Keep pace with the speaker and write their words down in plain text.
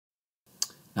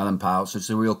Alan Powell. So it's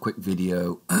a real quick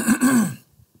video.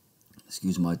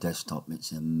 Excuse my desktop,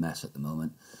 it's a mess at the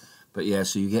moment. But yeah,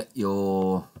 so you get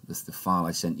your the file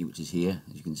I sent you, which is here,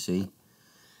 as you can see.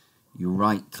 You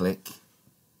right click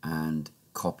and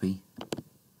copy.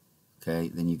 Okay,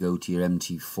 then you go to your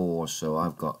MT4. So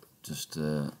I've got just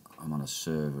I'm on a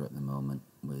server at the moment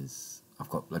with I've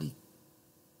got bloody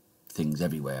things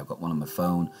everywhere. I've got one on my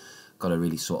phone. Got to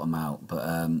really sort them out. But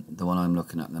the one I'm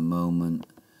looking at the moment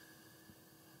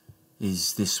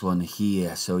is this one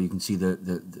here. So you can see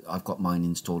I've got mine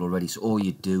installed already. So all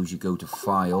you do is you go to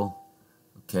File,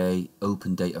 okay,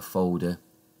 Open Data Folder.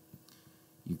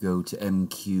 You go to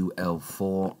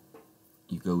MQL4.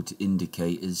 You go to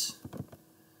Indicators.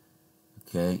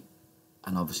 Okay,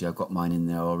 and obviously I've got mine in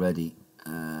there already.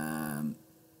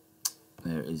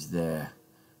 There it is there.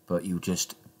 But you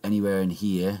just anywhere in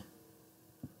here,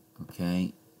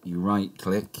 okay, you right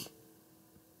click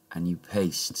and you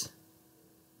paste.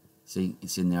 See,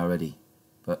 it's in there already,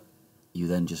 but you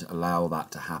then just allow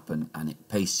that to happen and it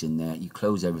pastes in there. You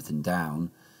close everything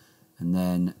down and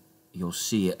then you'll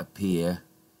see it appear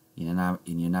in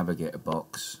your navigator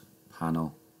box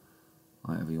panel,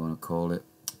 whatever you want to call it,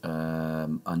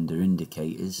 under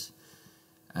indicators,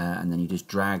 and then you just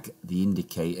drag the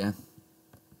indicator.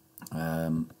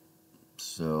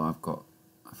 So I've got,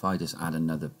 if I just add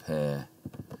another pair,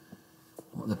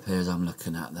 what are the pairs I'm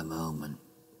looking at the moment?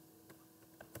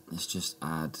 Let's just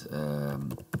add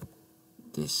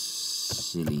this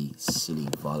silly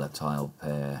volatile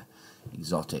pair,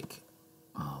 exotic.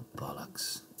 Oh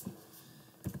bollocks!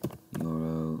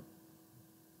 Euro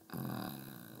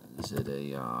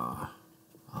ZAR.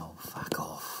 Oh fuck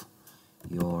off!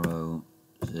 Euro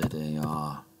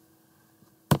ZAR.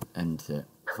 Enter.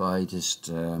 If I just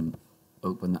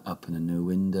open that up in a new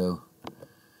window.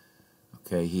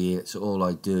 Okay, here. So all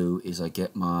I do is I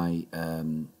get my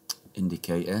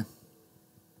indicator.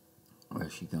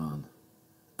 Where's she gone?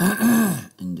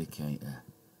 Indicator.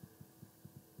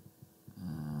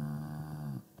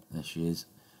 There she is.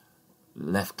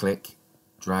 Left click,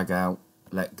 drag out,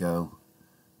 let go.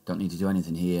 Don't need to do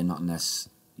anything here, not unless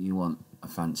you want a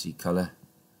fancy colour.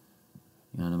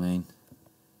 You know what I mean?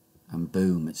 And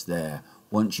boom, it's there.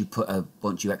 Once you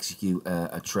execute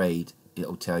a trade,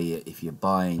 it'll tell you if you're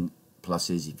buying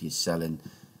pluses, if you're selling,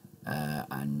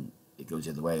 and it goes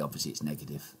the other way. Obviously it's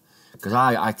negative, because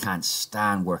I can't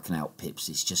stand working out pips.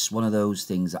 It's just one of those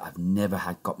things that I've never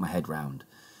got my head round.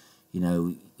 You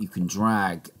know, you can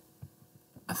drag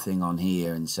a thing on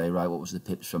here and say, right, what was the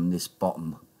pips from this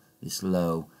bottom, this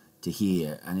low, to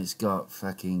here, and it's got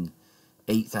fucking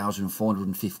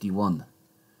 8,451.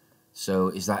 So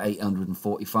is that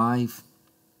 845?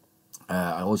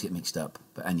 I always get mixed up,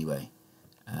 but anyway,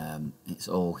 it's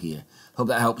all here. Hope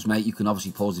that helps, mate. You can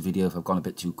obviously pause the video if I've gone a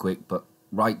bit too quick, but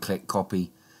right click,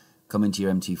 copy, come into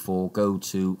your MT4, go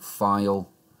to File,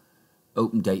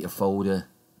 Open Data Folder,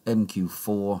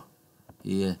 MQ4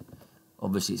 here.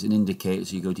 Obviously it's an indicator,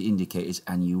 so you go to Indicators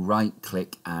and you right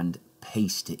click and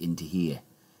paste it into here,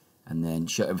 and then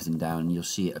shut everything down and you'll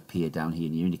see it appear down here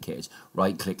in your indicators.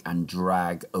 Right click and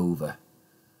drag over.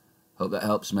 Hope that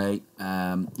helps, mate.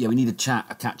 Yeah, we need a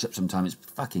catch up sometime. It's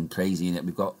fucking crazy, innit?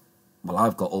 We've got, well,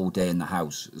 I've got all day in the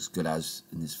house, as good as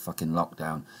in this fucking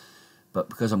lockdown. But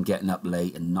because I'm getting up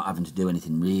late and not having to do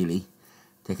anything really,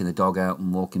 taking the dog out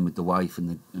and walking with the wife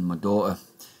and my daughter,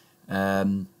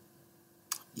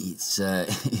 it's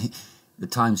the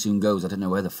time soon goes. I don't know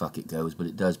where the fuck it goes, but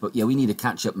it does. But yeah, we need a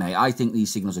catch up, mate. I think these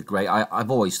signals are great.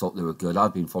 I've always thought they were good.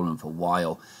 I've been following them for a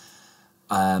while.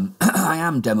 I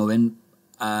am demoing.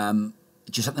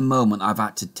 Just at the moment, I've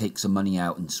had to take some money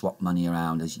out and swap money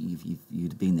around, as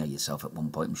you'd been there yourself at one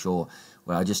point, I'm sure,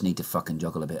 where I just need to fucking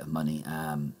juggle a bit of money.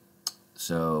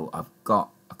 So I've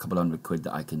got a couple £100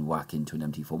 that I can whack into an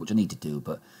MT4, which I need to do,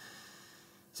 but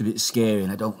it's a bit scary,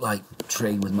 and I don't like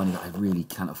trading with money that I really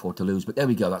can't afford to lose. But there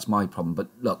we go, that's my problem. But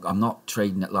look, I'm not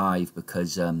trading it live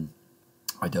because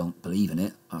I don't believe in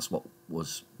it. That's what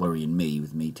was worrying me,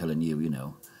 with me telling you, you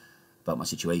know, about my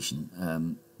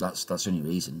situation. That's the only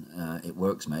reason. It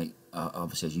works, mate.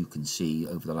 Obviously, as you can see,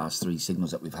 over the last 3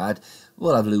 signals that we've had,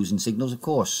 we'll have losing signals, of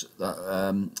course.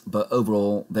 But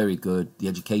overall, very good. The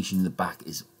education in the back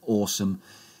is awesome.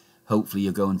 Hopefully,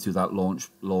 you're going through that launch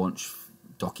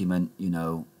document. You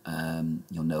know,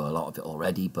 you'll know a lot of it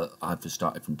already. But I've just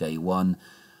started from day 1.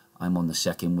 I'm on the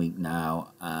 2nd week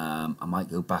now. I might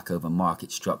go back over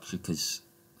market structure because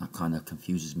that kind of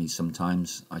confuses me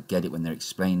sometimes. I get it when they're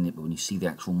explaining it, but when you see the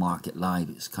actual market live,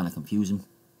 it's kind of confusing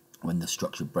when the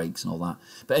structure breaks and all that.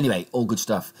 But anyway, all good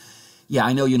stuff. Yeah,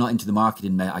 I know you're not into the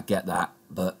marketing, mate. I get that,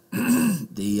 but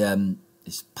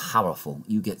it's powerful.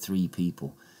 You get 3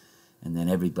 people and then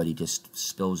everybody just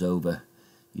spills over.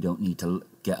 You don't need to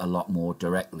get a lot more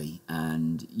directly,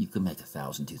 and you can make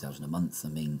 1,000, 2,000 a month. I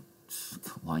mean,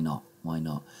 why not? Why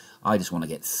not? I just want to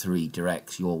get 3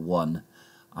 directs. You're 1.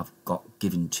 I've got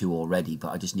given 2 already,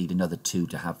 but I just need another 2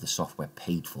 to have the software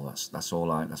paid for. That's all.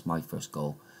 That's my first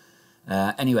goal.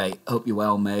 Anyway, hope you're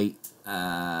well, mate,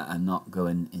 and not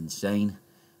going insane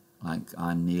like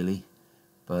I'm nearly.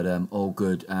 But all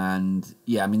good. And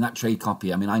yeah, I mean, that trade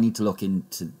copy, I mean, I need to look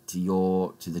into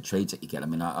the trades that you get. I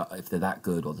mean, if they're that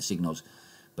good, or the signals.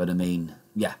 But I mean,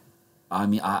 yeah, I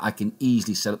mean, I can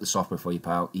easily set up the software for you,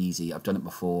 pal. Easy. I've done it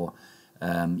before.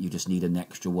 You just need an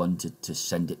extra one to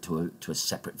send it to a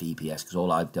separate VPS, because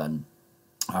all I've done,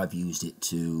 I've used it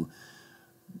to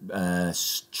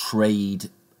trade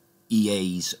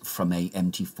EAs from a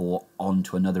MT4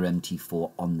 onto another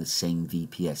MT4 on the same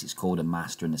VPS. It's called a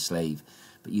master and a slave,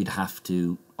 but you'd have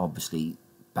to obviously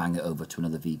bang it over to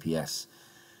another VPS.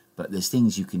 But there's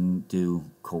things you can do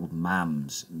called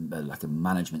MAMs, like a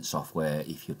management software,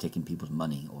 if you're taking people's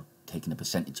money or taking a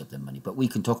percentage of their money. But we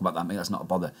can talk about that, mate. That's not a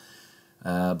bother.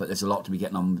 But there's a lot to be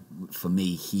getting on for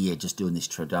me here, just doing this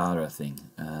Tradara thing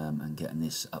and getting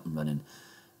this up and running.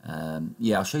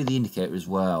 Yeah, I'll show you the indicator as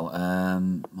well.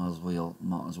 Might as well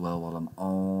while I'm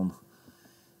on.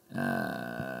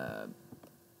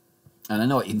 And I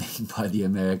know what you mean by the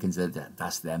Americans.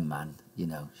 That's them, man. You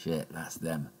know, shit, that's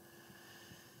them.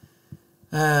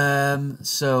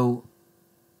 So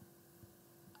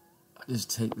I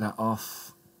just take that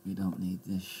off. We don't need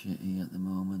this shit here at the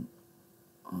moment.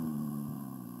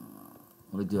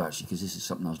 What I do actually, because this is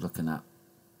something I was looking at.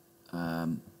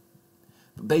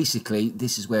 But basically,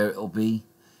 this is where it'll be.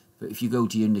 But if you go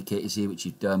to your indicators here, which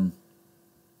you've done,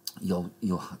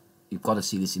 you've got to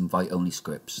see this invite only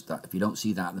scripts. That if you don't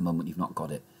see that at the moment, you've not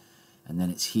got it. And then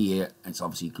it's here. It's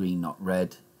obviously green, not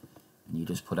red. And you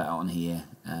just put it out on here.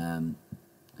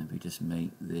 If we just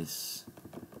make this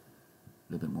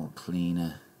a little bit more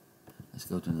cleaner. Let's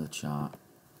go to another chart.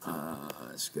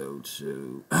 Let's go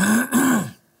to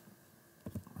right,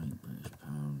 British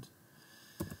pound.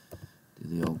 Do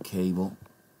the old cable.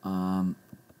 And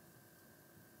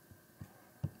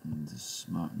just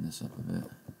smarten this up a bit.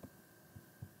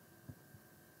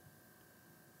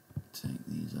 Take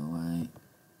these away.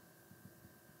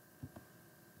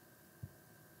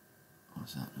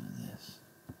 What's happening with this?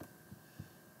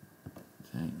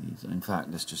 Take these. In fact,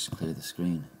 let's just clear the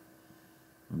screen.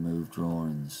 Remove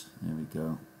drawings. There we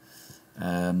go.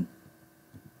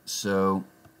 So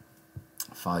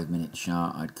 5-minute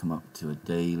chart. I'd come up to a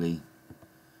daily.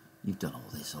 You've done all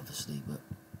this obviously, but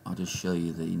I'll just show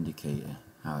you the indicator,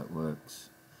 how it works.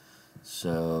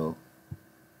 So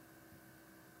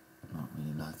not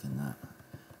really liking that.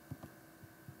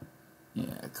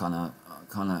 Yeah, kind of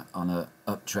on a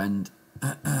uptrend.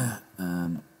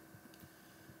 If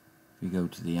we go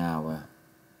to the hour.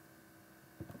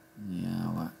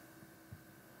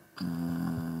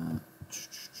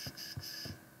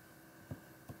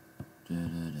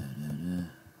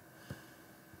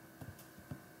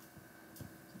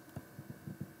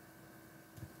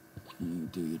 You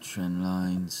do your trend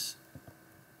lines,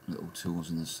 little tools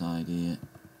on the side here.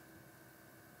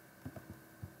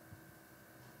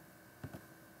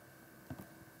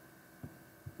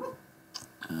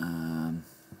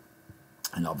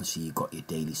 And obviously you've got your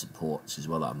daily supports as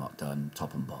well that I've not done,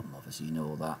 top and bottom, obviously you know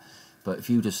all that. But if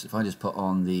I just put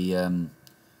on the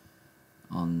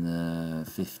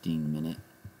 15-minute,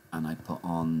 and I put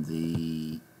on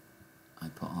the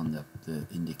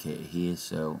indicator here,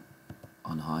 so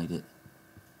unhide it.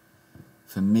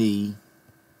 For me,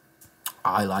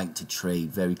 I like to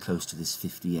trade very close to this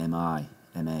 50 EMA.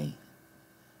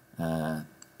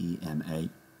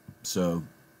 So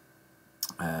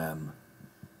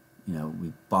you know,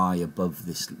 we buy above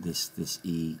this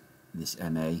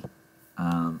MA.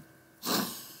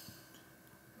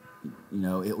 You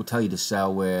know, it will tell you to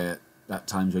sell where at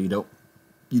times where you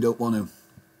don't want to.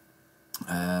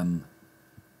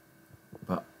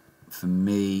 But for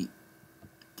me,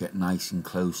 get nice and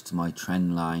close to my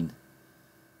trend line.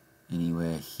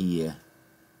 Anywhere here.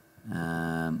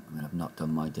 I mean, I've not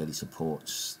done my daily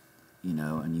supports, you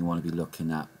know, and you want to be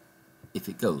looking at if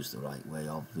it goes the right way,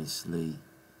 obviously.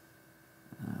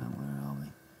 Where are we?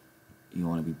 You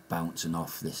want to be bouncing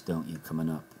off this, don't you, coming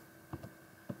up?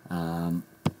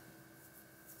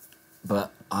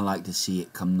 But I like to see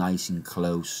it come nice and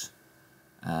close.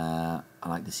 I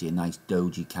like to see a nice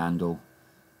doji candle,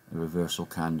 a reversal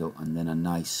candle, and then a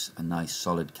nice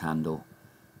solid candle.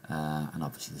 And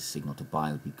obviously the signal to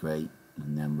buy would be great.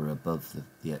 And then we're above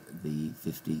the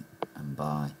 50 and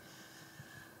buy.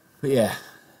 But yeah,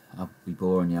 I'll be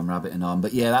boring you, I'm rabbiting on.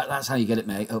 But yeah, that's how you get it,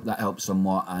 mate. Hope that helps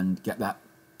somewhat, and get that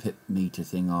pip meter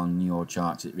thing on your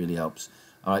charts. It really helps.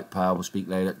 Alright, pal, we'll speak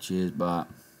later. Cheers, bye.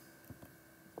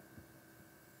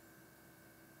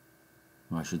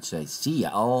 Or I should say, see ya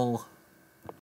all.